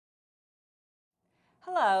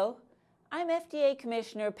Hello, I'm FDA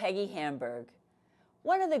Commissioner Peggy Hamburg.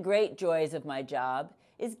 One of the great joys of my job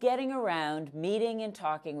is getting around, meeting and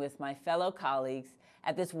talking with my fellow colleagues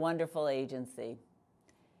at this wonderful agency.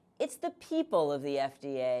 It's the people of the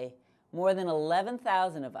FDA, more than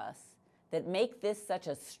 11,000 of us, that make this such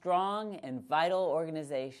a strong and vital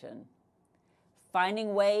organization.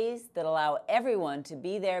 Finding ways that allow everyone to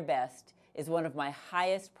be their best is one of my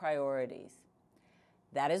highest priorities.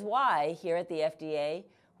 That is why, here at the FDA,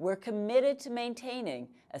 we're committed to maintaining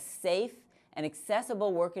a safe and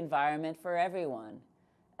accessible work environment for everyone,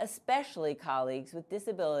 especially colleagues with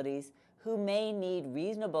disabilities who may need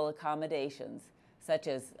reasonable accommodations, such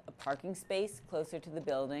as a parking space closer to the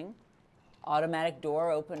building, automatic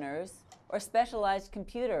door openers, or specialized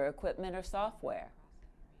computer equipment or software.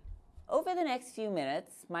 Over the next few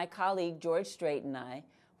minutes, my colleague George Strait and I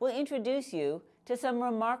will introduce you to some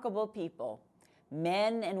remarkable people,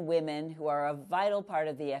 men and women who are a vital part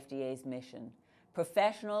of the FDA's mission,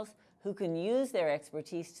 professionals who can use their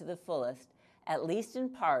expertise to the fullest, at least in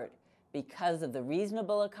part because of the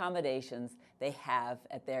reasonable accommodations they have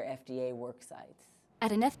at their FDA work sites.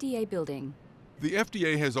 At an FDA building. The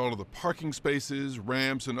FDA has all of the parking spaces,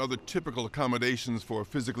 ramps, and other typical accommodations for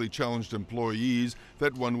physically challenged employees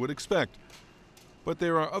that one would expect. But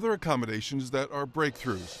there are other accommodations that are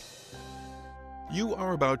breakthroughs. You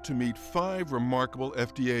are about to meet 5 remarkable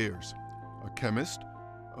FDAers: a chemist,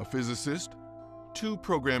 a physicist, 2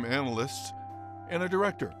 program analysts, and a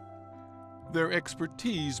director. Their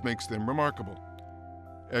expertise makes them remarkable.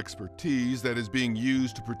 Expertise that is being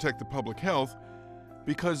used to protect the public health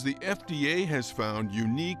because the FDA has found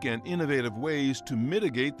unique and innovative ways to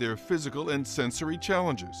mitigate their physical and sensory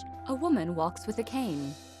challenges. A woman walks with a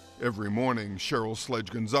cane. Every morning, Cheryl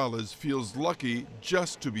Sledge-Gonzalez feels lucky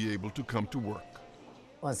just to be able to come to work.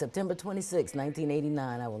 On September 26,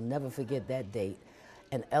 1989, I will never forget that date,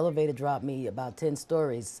 an elevator dropped me about 10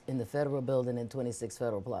 stories in the Federal Building in 26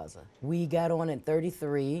 Federal Plaza. We got on at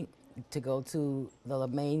 33 to go to the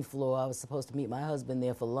main floor. I was supposed to meet my husband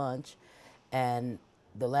there for lunch, and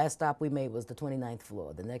the last stop we made was the 29th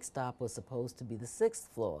floor. The next stop was supposed to be the 6th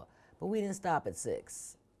floor, but we didn't stop at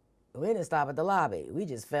 6. We didn't stop at the lobby. We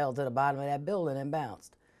just fell to the bottom of that building and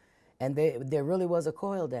bounced. And there really was a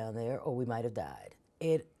coil down there, or we might have died.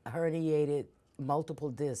 It herniated multiple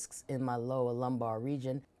discs in my lower lumbar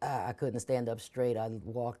region. I couldn't stand up straight. I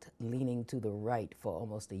walked leaning to the right for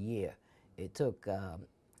almost a year. It took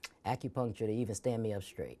acupuncture to even stand me up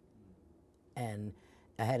straight. And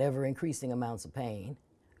I had ever-increasing amounts of pain.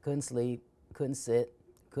 Couldn't sleep, couldn't sit,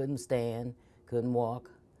 couldn't stand, couldn't walk.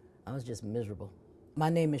 I was just miserable. My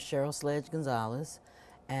name is Cheryl Sledge-Gonzalez,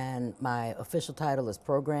 and my official title is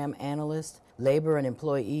Program Analyst, Labor and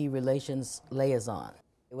Employee Relations Liaison.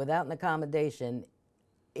 Without an accommodation,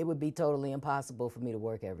 it would be totally impossible for me to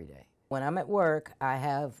work every day. When I'm at work, I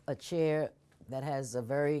have a chair that has a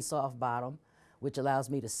very soft bottom, which allows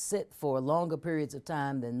me to sit for longer periods of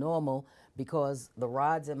time than normal because the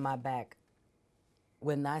rods in my back,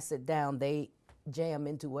 when I sit down, they jam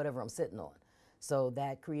into whatever I'm sitting on. So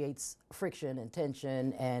that creates friction and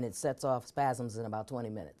tension, and it sets off spasms in about 20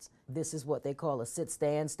 minutes. This is what they call a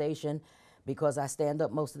sit-stand station because I stand up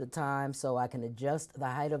most of the time, so I can adjust the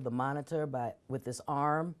height of the monitor with this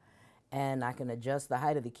arm, and I can adjust the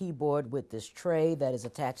height of the keyboard with this tray that is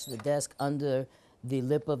attached to the desk under the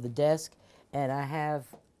lip of the desk. And I have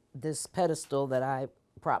this pedestal that I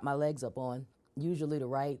prop my legs up on, usually the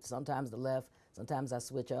right, sometimes the left. Sometimes I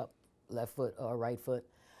switch up, left foot or right foot.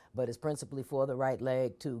 But it's principally for the right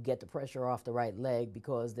leg to get the pressure off the right leg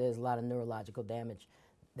because there's a lot of neurological damage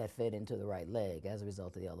that fed into the right leg as a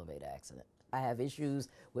result of the elevator accident. I have issues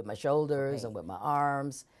with my shoulders and with my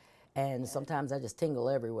arms, and sometimes I just tingle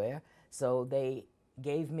everywhere. So they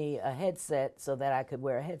gave me a headset so that I could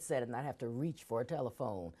wear a headset and not have to reach for a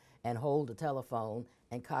telephone and hold a telephone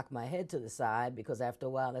and cock my head to the side because after a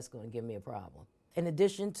while that's going to give me a problem. In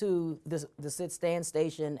addition to the sit-stand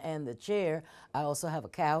station and the chair, I also have a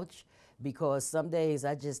couch because some days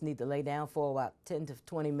I just need to lay down for about 10 to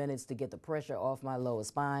 20 minutes to get the pressure off my lower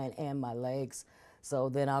spine and my legs. So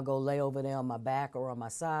then I'll go lay over there on my back or on my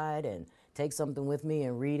side and take something with me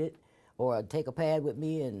and read it, or take a pad with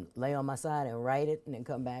me and lay on my side and write it and then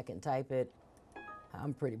come back and type it.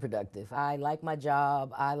 I'm pretty productive. I like my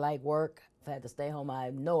job. I like work. If I had to stay home, I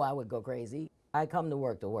know I would go crazy. I come to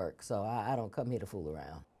work, so I don't come here to fool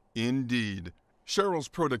around. Indeed. Cheryl's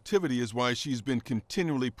productivity is why she's been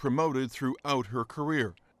continually promoted throughout her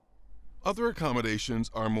career. Other accommodations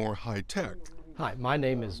are more high-tech. Hi, my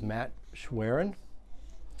name is Matt Schwerin.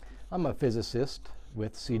 I'm a physicist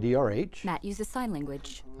with CDRH. Matt uses sign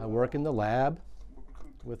language. I work in the lab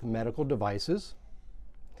with medical devices.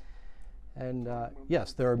 And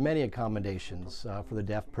yes, there are many accommodations for the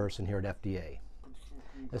deaf person here at FDA,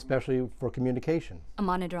 especially for communication. A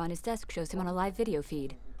monitor on his desk shows him on a live video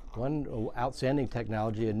feed. One outstanding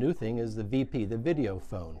technology, a new thing, is the VP, the video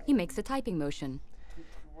phone. He makes a typing motion.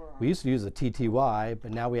 We used to use a TTY,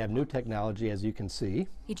 but now we have new technology, as you can see.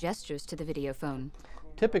 He gestures to the video phone.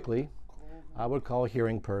 Typically, I would call a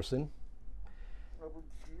hearing person.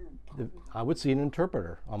 I would see an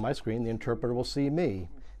interpreter. On my screen, the interpreter will see me.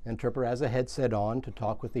 The interpreter has a headset on to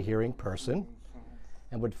talk with the hearing person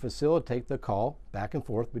and would facilitate the call back and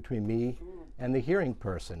forth between me and the hearing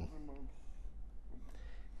person.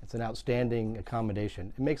 It's an outstanding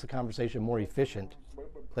accommodation. It makes the conversation more efficient.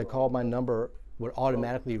 The call my number would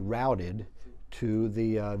automatically routed to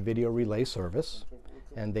the video relay service,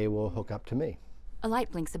 and they will hook up to me. A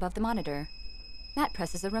light blinks above the monitor. Matt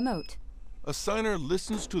presses a remote. A signer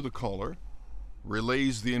listens to the caller,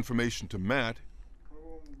 relays the information to Matt.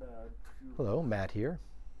 Hello, Matt here.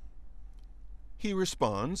 He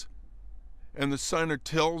responds, and the signer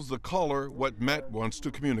tells the caller what Matt wants to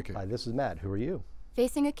communicate. Hi, this is Matt. Who are you?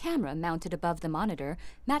 Facing a camera mounted above the monitor,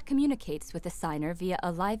 Matt communicates with the signer via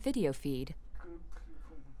a live video feed.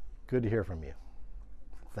 Good to hear from you.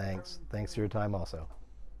 Thanks. Thanks for your time also.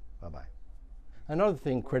 Bye-bye. Another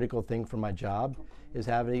thing, critical thing for my job is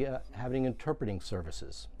having interpreting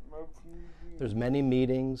services. There's many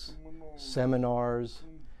meetings, seminars,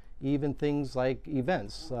 even things like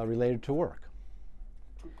events related to work.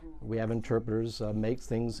 We have interpreters make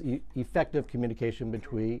things effective communication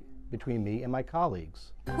between me and my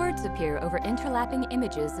colleagues. Words appear over interlapping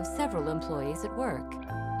images of several employees at work.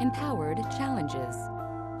 Empowered challenges.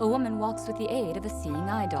 A woman walks with the aid of a seeing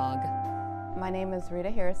eye dog. My name is Rita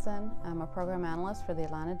Harrison. I'm a program analyst for the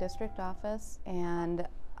Atlanta District Office, and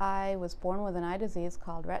I was born with an eye disease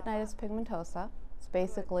called retinitis pigmentosa. It's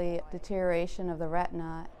basically deterioration of the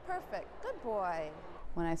retina. Perfect, good boy.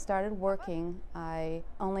 When I started working, I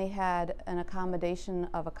only had an accommodation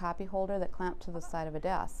of a copy holder that clamped to the side of a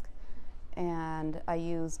desk. And I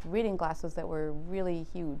used reading glasses that were really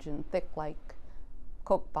huge and thick, like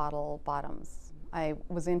Coke bottle bottoms. I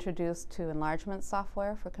was introduced to enlargement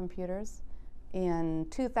software for computers. In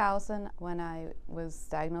 2000, when I was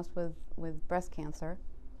diagnosed with breast cancer,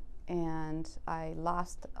 and I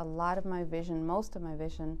lost a lot of my vision, most of my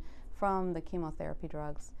vision, from the chemotherapy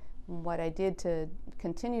drugs. What I did to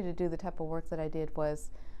continue to do the type of work that I did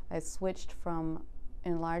was I switched from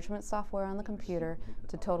enlargement software on the computer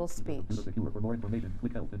to total speech.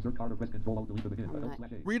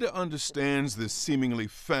 Rita understands this seemingly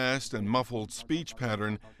fast and muffled speech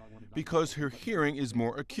pattern because her hearing is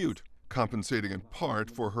more acute, compensating in part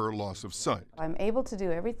for her loss of sight. I'm able to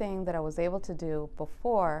do everything that I was able to do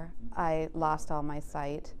before I lost all my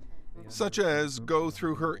sight. Such as go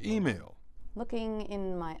through her email. Looking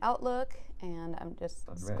in my Outlook, and I'm just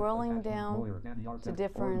scrolling down to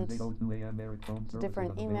different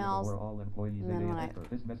emails, and then when I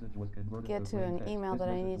get to an email that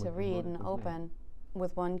I need to read and open,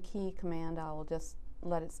 with one key command, I will just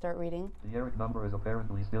let it start reading. The Eric number is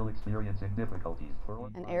apparently still experiencing difficulties.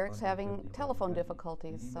 And Eric's having telephone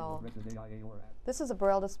difficulties, so this is a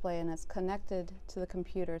Braille display and it's connected to the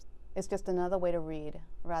computer. It's just another way to read,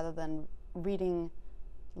 rather than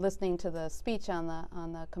listening to the speech on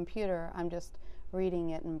the computer. I'm just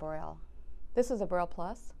reading it in Braille. This is a Braille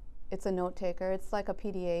Plus. It's a note taker. It's like a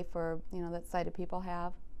PDA for, that sighted people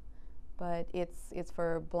have, but it's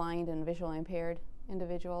for blind and visually impaired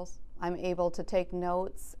individuals. I'm able to take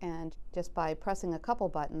notes, and just by pressing a couple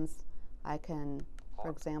buttons, I can, for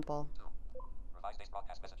example,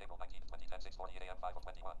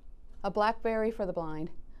 a BlackBerry for the blind.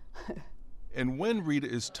 And when Rita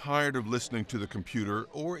is tired of listening to the computer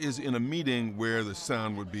or is in a meeting where the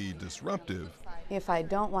sound would be disruptive, if I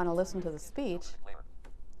don't want to listen to the speech,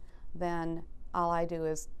 then all I do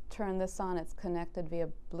is turn this on. It's connected via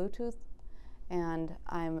Bluetooth, and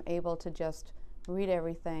I'm able to just read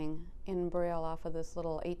everything in Braille off of this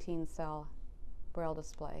little 18-cell Braille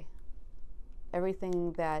display.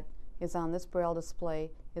 Everything that is on this Braille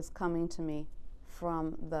display is coming to me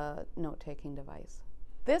from the note-taking device.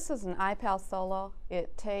 This is an iPal Solo.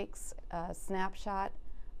 It takes a snapshot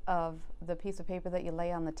of the piece of paper that you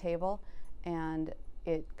lay on the table, and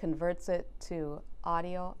it converts it to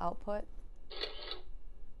audio output.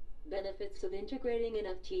 Benefits of integrating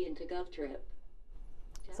NFT into GovTrip.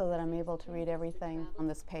 So that I'm able to read everything on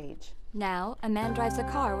this page. Now, a man drives a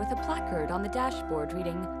car with a placard on the dashboard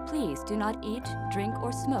reading, "Please do not eat, drink,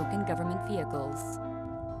 or smoke in government vehicles."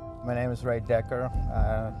 My name is Ray Decker.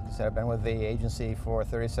 I've been with the agency for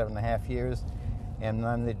 37.5 years, and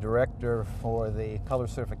I'm the director for the Color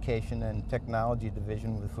Certification and Technology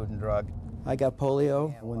Division with Food and Drug. I got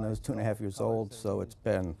polio when I was 2.5 years old, so it's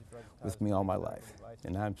been with me all my life,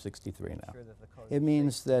 and I'm 63 now. It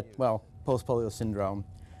means that, well, post-polio syndrome,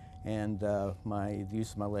 and my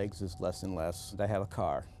use of my legs is less and less. I have a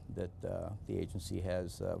car that the agency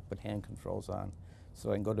has put hand controls on,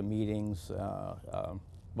 so I can go to meetings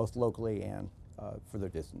both locally and further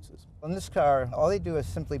distances. On this car, all they do is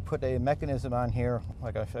simply put a mechanism on here,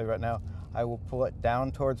 like I'll show you right now. I will pull it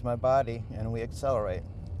down towards my body and we accelerate.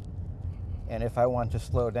 And if I want to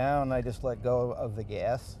slow down, I just let go of the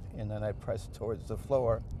gas and then I press towards the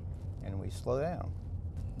floor and we slow down.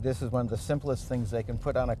 This is one of the simplest things they can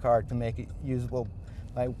put on a car to make it usable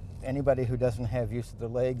by anybody who doesn't have use of their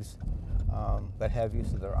legs but have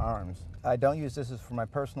use of their arms. I don't use this as for my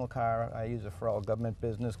personal car. I use it for all government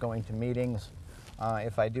business, going to meetings.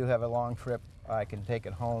 If I do have a long trip, I can take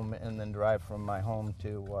it home and then drive from my home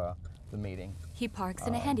to the meeting. He parks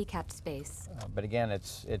in a handicapped space. But again,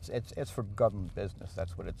 it's for government business.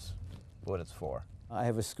 That's what it's for. I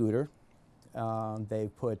have a scooter. They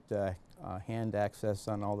put hand access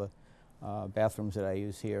on all the bathrooms that I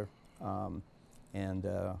use here, and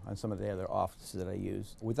on some of the other offices that I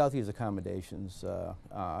use. Without these accommodations,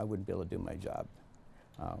 I wouldn't be able to do my job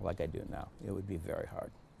like I do now. It would be very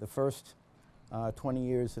hard. The first 20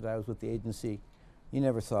 years that I was with the agency, you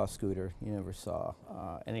never saw a scooter, you never saw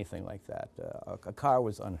anything like that. A car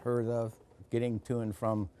was unheard of. Getting to and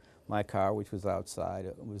from my car, which was outside,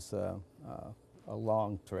 it was a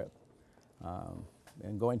long trip.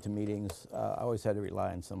 And going to meetings, I always had to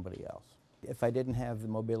rely on somebody else. If I didn't have the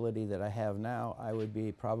mobility that I have now, I would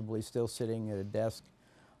be probably still sitting at a desk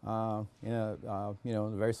in a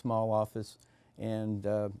very small office and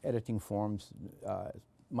editing forms.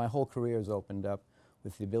 My whole career has opened up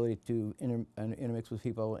with the ability to intermix with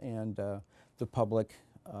people and the public.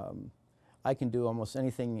 I can do almost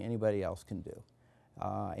anything anybody else can do.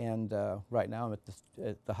 Right now I'm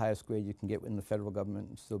at the highest grade you can get in the federal government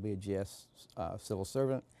and still be a GS civil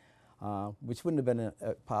servant, which wouldn't have been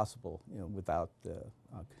possible without the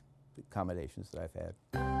accommodations that I've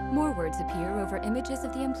had. More words appear over images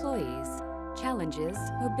of the employees. Challenges,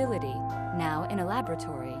 mobility, now in a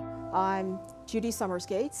laboratory. I'm Judy Summers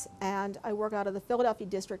Gates, and I work out of the Philadelphia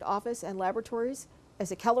District Office and Laboratories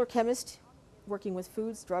as a color chemist, working with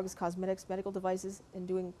foods, drugs, cosmetics, medical devices, and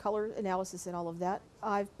doing color analysis and all of that.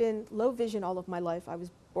 I've been low vision all of my life. I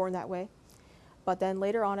was born that way. But then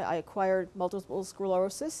later on, I acquired multiple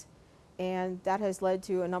sclerosis, and that has led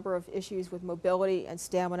to a number of issues with mobility and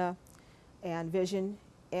stamina and vision.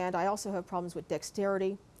 And I also have problems with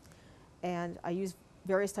dexterity, and I use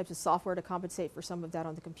various types of software to compensate for some of that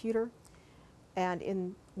on the computer. And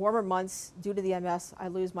in warmer months, due to the MS, I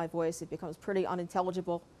lose my voice. It becomes pretty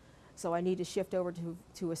unintelligible. So I need to shift over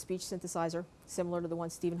to a speech synthesizer, similar to the one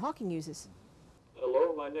Stephen Hawking uses.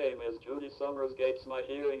 Hello, my name is Judy Summers Gates. My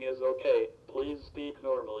hearing is okay. Please speak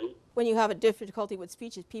normally. When you have a difficulty with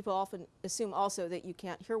speeches, people often assume also that you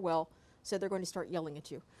can't hear well, so they're going to start yelling at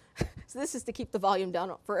you. So this is to keep the volume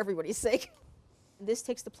down for everybody's sake. This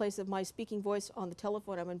takes the place of my speaking voice on the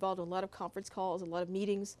telephone. I'm involved in a lot of conference calls, a lot of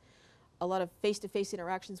meetings, a lot of face-to-face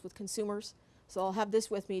interactions with consumers. So I'll have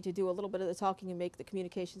this with me to do a little bit of the talking and make the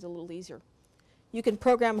communications a little easier. You can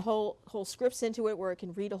program whole scripts into it where it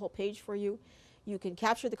can read a whole page for you. You can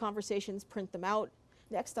capture the conversations, print them out.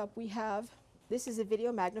 Next up we have, this is a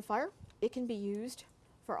video magnifier. It can be used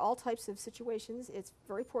for all types of situations. It's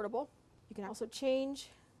very portable. You can also change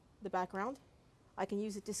the background. I can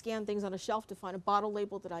use it to scan things on a shelf to find a bottle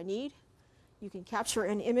label that I need. You can capture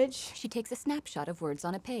an image. She takes a snapshot of words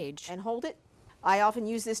on a page. And hold it. I often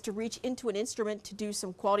use this to reach into an instrument to do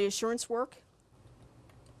some quality assurance work.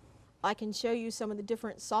 I can show you some of the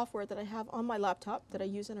different software that I have on my laptop that I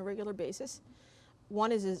use on a regular basis.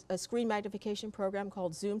 One is a screen magnification program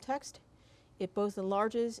called Zoom Text. It both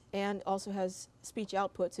enlarges and also has speech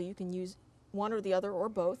output, so you can use one or the other or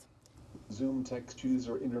both. Zoom Text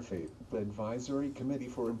User Interface. The Advisory Committee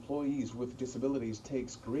for Employees with Disabilities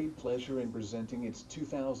takes great pleasure in presenting its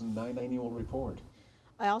 2009 annual report.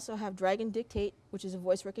 I also have Dragon Dictate, which is a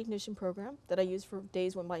voice recognition program that I use for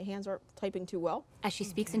days when my hands aren't typing too well. As she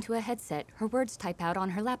speaks into a headset, her words type out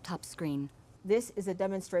on her laptop screen. This is a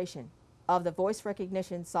demonstration of the voice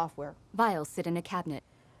recognition software. Vials sit in a cabinet.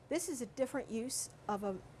 This is a different use of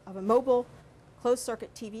a mobile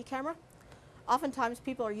closed-circuit TV camera. Oftentimes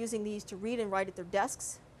people are using these to read and write at their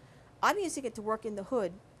desks. I'm using it to work in the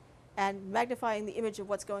hood and magnifying the image of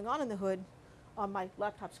what's going on in the hood on my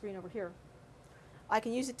laptop screen over here. I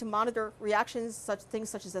can use it to monitor reactions, things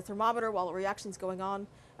such as the thermometer while the reaction's going on.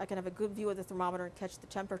 I can have a good view of the thermometer and catch the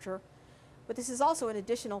temperature. But this is also an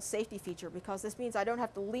additional safety feature because this means I don't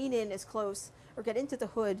have to lean in as close or get into the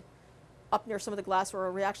hood up near some of the glass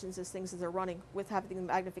or reactions as things as they're running with having the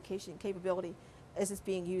magnification capability as it's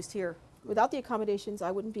being used here. Without the accommodations,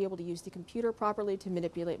 I wouldn't be able to use the computer properly to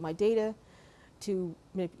manipulate my data, to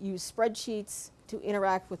use spreadsheets, to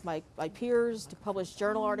interact with my peers, to publish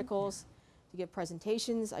journal articles, to give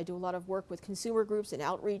presentations. I do a lot of work with consumer groups and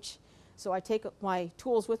outreach. So I take my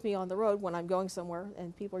tools with me on the road when I'm going somewhere,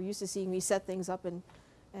 and people are used to seeing me set things up and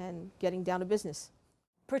getting down to business.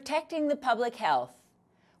 Protecting the public health.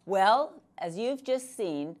 Well, as you've just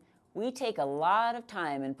seen, we take a lot of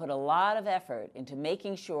time and put a lot of effort into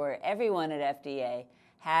making sure everyone at FDA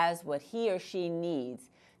has what he or she needs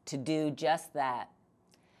to do just that.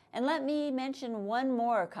 And let me mention one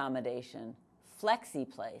more accommodation,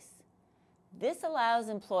 FlexiPlace. This allows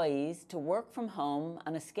employees to work from home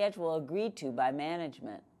on a schedule agreed to by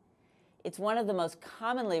management. It's one of the most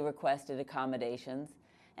commonly requested accommodations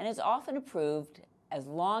and is often approved as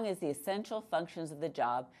long as the essential functions of the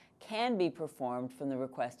job can be performed from the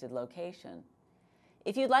requested location.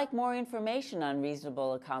 If you'd like more information on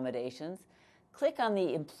reasonable accommodations, click on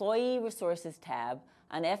the Employee Resources tab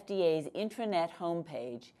on FDA's intranet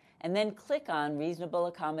homepage and then click on Reasonable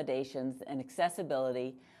Accommodations and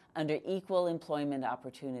Accessibility under Equal Employment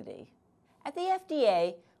Opportunity. At the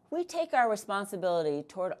FDA, we take our responsibility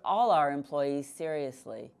toward all our employees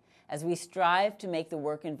seriously as we strive to make the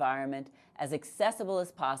work environment as accessible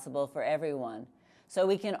as possible for everyone, so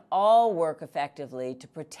we can all work effectively to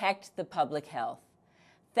protect the public health.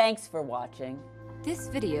 Thanks for watching. This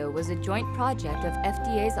video was a joint project of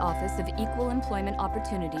FDA's Office of Equal Employment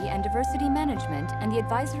Opportunity and Diversity Management and the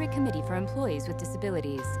Advisory Committee for Employees with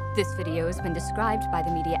Disabilities. This video has been described by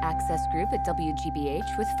the Media Access Group at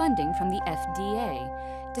WGBH with funding from the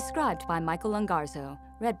FDA. Described by Michael Lungarzo.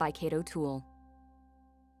 Read by Kate O'Toole.